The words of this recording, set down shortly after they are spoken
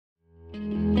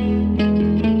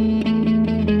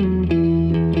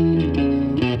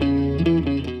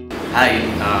Hi,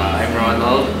 I'm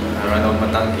Ronald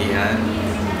Matanguihan,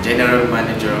 General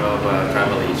Manager of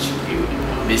Travel HQ.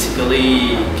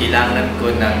 Basically, kailangan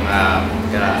ko ng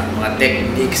mga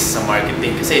techniques sa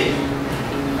marketing kasi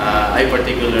I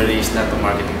particularly is not a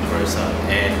marketing person,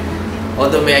 and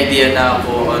although may idea na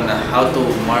ako on how to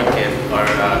market our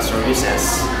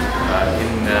services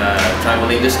in the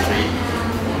travel industry,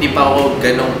 hindi pa ako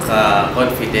ganun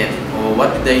ka-confident.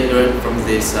 What did I learn from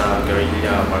this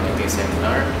Guerrilla marketing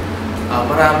seminar?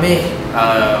 Marami.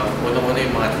 Unang-una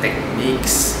yung mga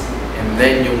techniques, and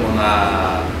then yung mga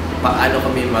paano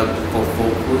kami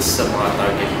mag-focus sa mga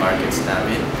target markets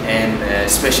namin, and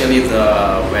especially the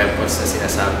weapons na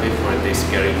sinasabi for this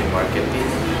guerrilla marketing.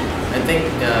 I think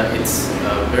it's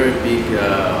a very big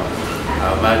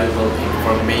valuable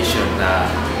information na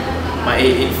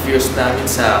mai-infuse namin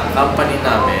sa company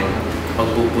namin,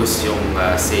 mag-boost yung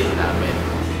sale namin.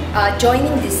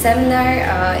 Joining this seminar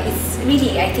is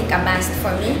really, I think, a must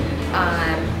for me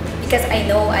because I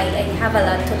know I have a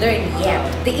lot to learn yet.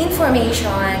 The information,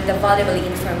 the valuable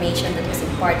information that was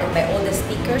imparted by all the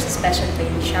speakers, especially by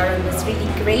Sharon, was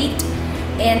really great,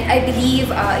 and I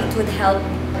believe it would help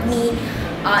me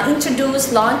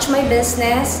launch my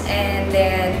business, and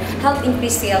then help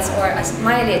increase sales or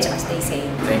mileage, as they say.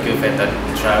 Thank you, FETA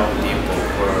travel people,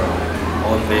 for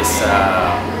all these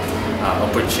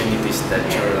opportunities that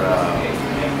you're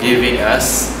giving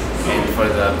us, and for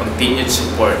the continued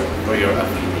support for your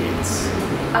affiliates.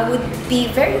 I would be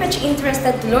very much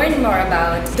interested to learn more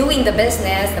about doing the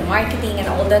business, the marketing, and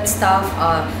all that stuff,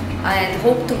 and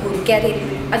hope to get it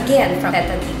again from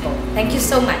FETA people. Thank you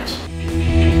so much.